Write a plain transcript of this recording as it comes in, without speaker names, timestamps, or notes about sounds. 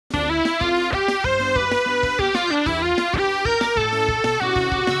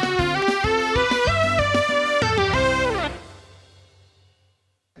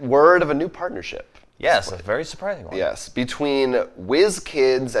word of a new partnership. Yes, a very surprising one. Yes, between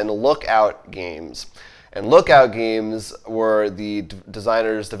WizKids and Lookout Games. And Lookout Games were the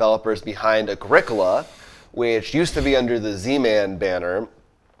designers, developers behind Agricola, which used to be under the Z-Man banner.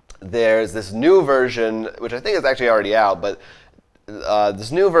 There's this new version, which I think is actually already out, but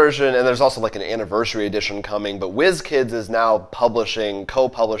this new version, and there's also like an anniversary edition coming, but WizKids is now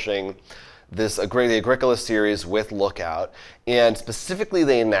co-publishing the Agricola series with Lookout, and specifically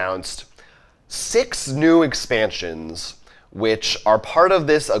they announced 6 new expansions which are part of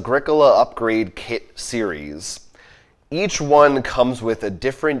this Agricola Upgrade Kit series. Each one comes with a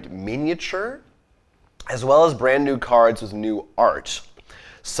different miniature, as well as brand new cards with new art.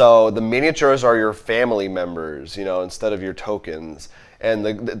 So the miniatures are your family members, instead of your tokens. And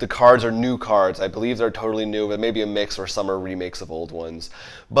the cards are new cards. I believe they're totally new, but maybe a mix or some are remakes of old ones.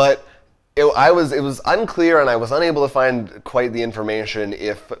 But it was unclear, and I was unable to find quite the information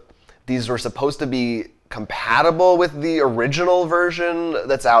if these were supposed to be compatible with the original version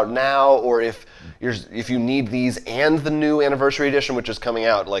that's out now, or if you need these and the new anniversary edition, which is coming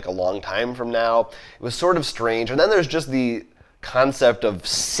out like a long time from now. It was sort of strange. And then there's just the concept of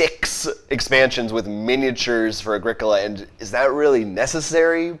 6 expansions with miniatures for Agricola, and is that really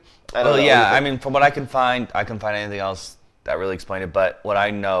necessary? I don't know. Yeah, I mean, from what I can find anything else that really explained it, but what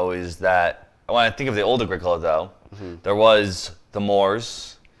I know is that, when I think of the old Agricola though, there was the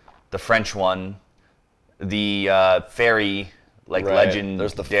Moors, the French one, the fairy, legend,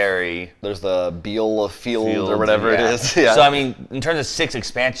 there's dairy. There's the Beale Field or whatever it is. Yeah. So I mean, in terms of 6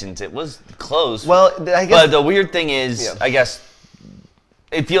 expansions, it was close. Well, I guess. But the weird thing is, I guess,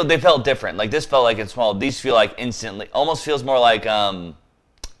 they felt different. Like this felt like it's small. These feel like instantly, almost feels more like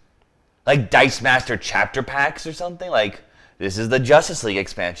Dice Master chapter packs or something. Like this is the Justice League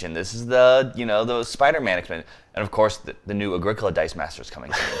expansion. This is the the Spider-Man expansion. And of course, the new Agricola Dice Master is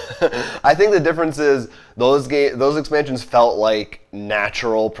coming soon. I think the difference is those expansions felt like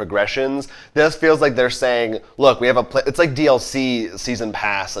natural progressions. This feels like they're saying, "Look, we have it's like DLC season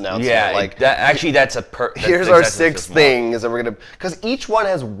pass announcement." Yeah, here's our 6 things, and we're gonna because each one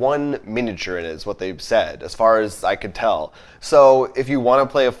has 1 miniature in it. Is what they've said, as far as I could tell. So if you want to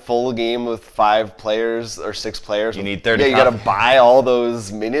play a full game with 5 players or 6 players, you need 30. Yeah, you gotta buy all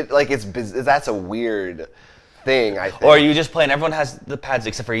those that's a weird thing, I think. Or you just play and everyone has the pads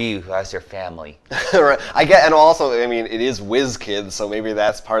except for you, who has your family. Right. And also, I mean, it is WizKids, so maybe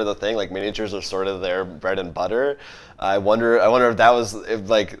that's part of the thing. Like miniatures are sort of their bread and butter. I wonder if that was they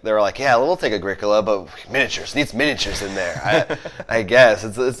were like, yeah, we'll take Agricola, but needs miniatures in there. I guess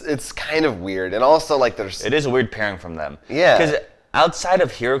it's kind of weird, and also it is a weird pairing from them. Yeah. Because outside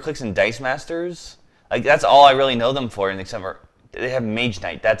of HeroClix and Dice Masters, that's all I really know them for, and except for they have Mage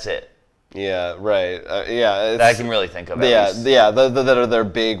Knight. That's it. Yeah, right. Yeah, that I can really think of. Yeah, that are their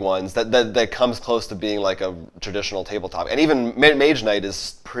big ones. That comes close to being like a traditional tabletop, and even Mage Knight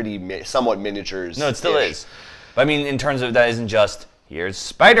is somewhat miniatures. No, it still is. But I mean, in terms of that, isn't just here's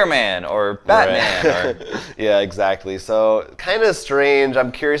Spider-Man or Batman. Right. Or yeah, exactly. So kind of strange.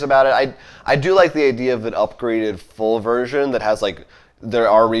 I'm curious about it. I do like the idea of an upgraded full version that has they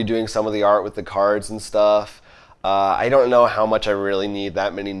are redoing some of the art with the cards and stuff. I don't know how much I really need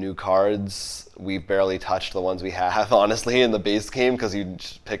that many new cards. We've barely touched the ones we have, honestly, in the base game because you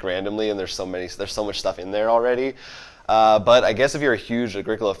just pick randomly and there's so much stuff in there already. But I guess if you're a huge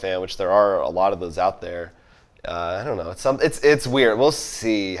Agricola fan, which there are a lot of those out there, I don't know. It's weird. We'll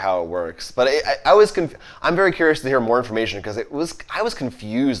see how it works. But I'm very curious to hear more information because I was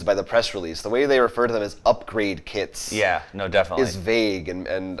confused by the press release. The way they refer to them as upgrade kits. Yeah, no, definitely. Is vague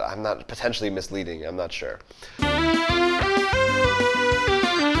and I'm not potentially misleading. I'm not sure.